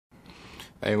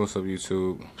Hey, what's up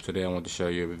YouTube? Today I want to show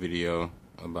you a video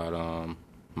about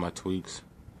my tweaks.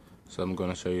 So I'm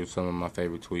gonna show you some of my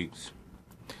favorite tweaks.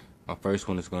 My first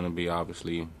one is gonna be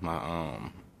obviously my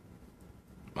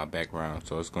background.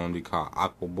 So it's gonna be called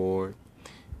Aqua Board,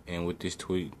 and with this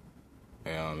tweak,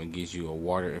 it gives you a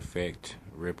water effect,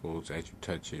 ripples as you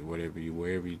touch it,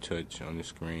 wherever you touch on the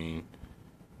screen,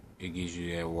 it gives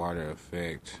you that water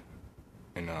effect.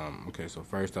 And okay, so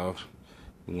first off,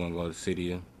 we wanna go to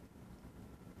Cydia.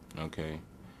 Okay,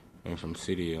 and from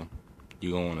Cydia,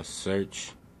 you're gonna want to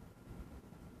search.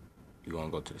 You're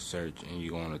gonna go to the search and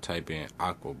you're gonna type in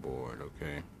Aqua Board.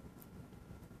 Okay,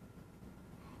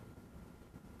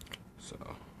 so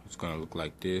it's gonna look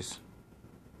like this.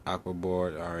 Aqua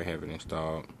Board, I already have it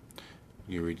installed.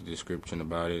 You read the description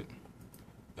about it.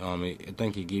 I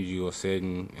think it gives you a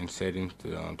settings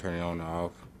to turn it on or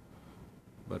off,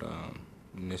 but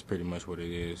that's pretty much what it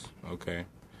is. Okay.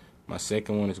 My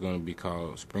second one is going to be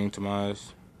called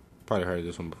Springtomize. Probably heard of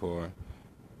this one before.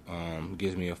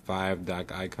 Gives me a 5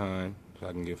 dock icon, so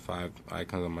I can get 5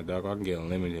 icons on my dock. I can get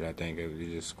unlimited, I think, if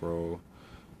you just scroll.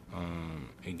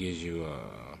 It gives you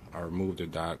I removed the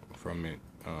dock from it.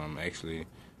 Actually,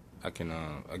 I can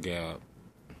I get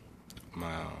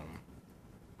my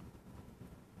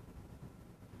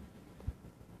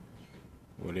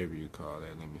whatever you call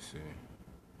that. Let me see.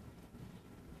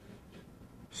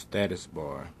 Status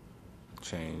bar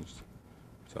changed,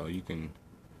 so you can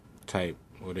type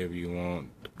whatever you want,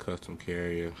 custom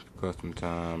carrier, custom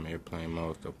time, airplane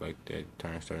mode, stuff like that,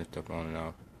 turn certain stuff on and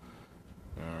off.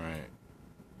 Alright,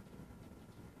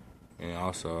 and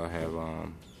also I have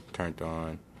turned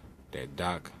on that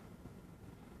dock,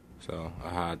 so I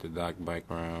hide the dock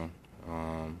background.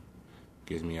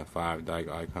 Gives me a 5 dock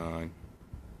icon,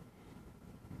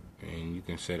 and you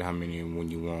can set how many when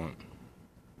you want.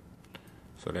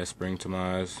 So that's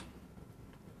Springtomize.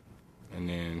 And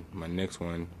then my next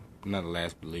one, not the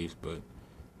last but least, but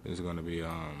this is gonna be you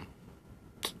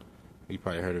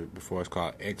probably heard of it before. It's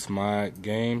called Xmod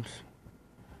Games.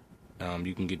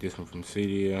 You can get this one from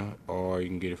Cydia, or you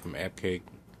can get it from AppCake.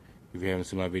 If you haven't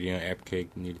seen my video on AppCake,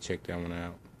 you need to check that one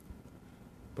out.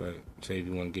 But say if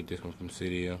you want to get this one from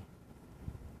Cydia,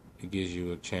 it gives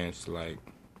you a chance to like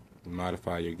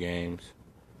modify your games.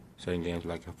 Certain games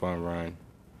like a fun run,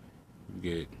 you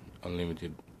get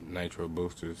unlimited nitro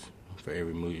boosters for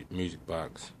every music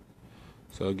box.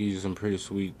 So it gives you some pretty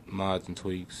sweet mods and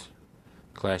tweaks.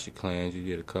 Clash of Clans, you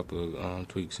get a couple of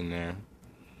tweaks in there,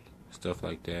 stuff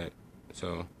like that.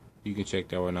 So you can check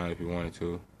that one out if you wanted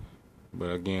to.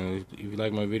 But again, if you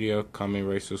like my video, comment,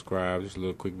 rate, subscribe. Just a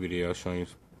little quick video showing you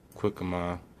quick of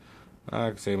my, I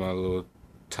can say my little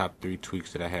top 3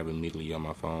 tweaks that I have immediately on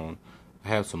my phone. I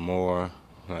have some more,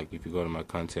 like if you go to my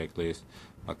contact list,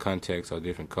 my contacts are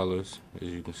different colors, as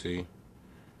you can see.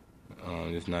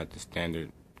 It's not the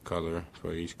standard color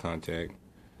for each contact.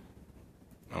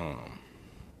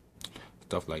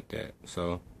 Stuff like that.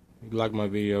 So, if you like my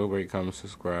video, rate, comment,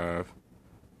 subscribe.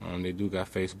 They do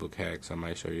got Facebook hacks. I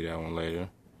might show you that one later.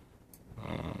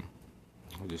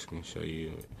 I'm just going to show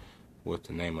you what's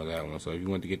the name of that one. So, if you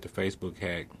want to get the Facebook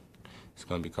hack, it's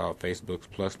going to be called Facebook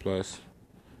Plus Plus.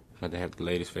 You have to have the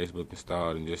latest Facebook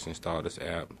installed and just install this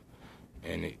app.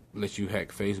 And it lets you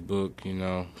hack Facebook, you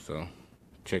know, so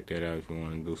check that out if you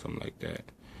want to do something like that.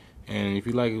 And if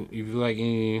you like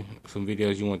some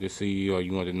videos you want to see or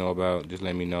you want to know about, just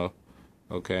let me know.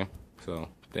 Okay, so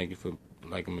thank you for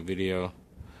liking my video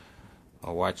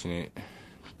or watching it.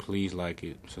 Please like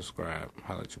it, subscribe.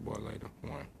 Holla at your boy later.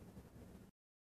 1.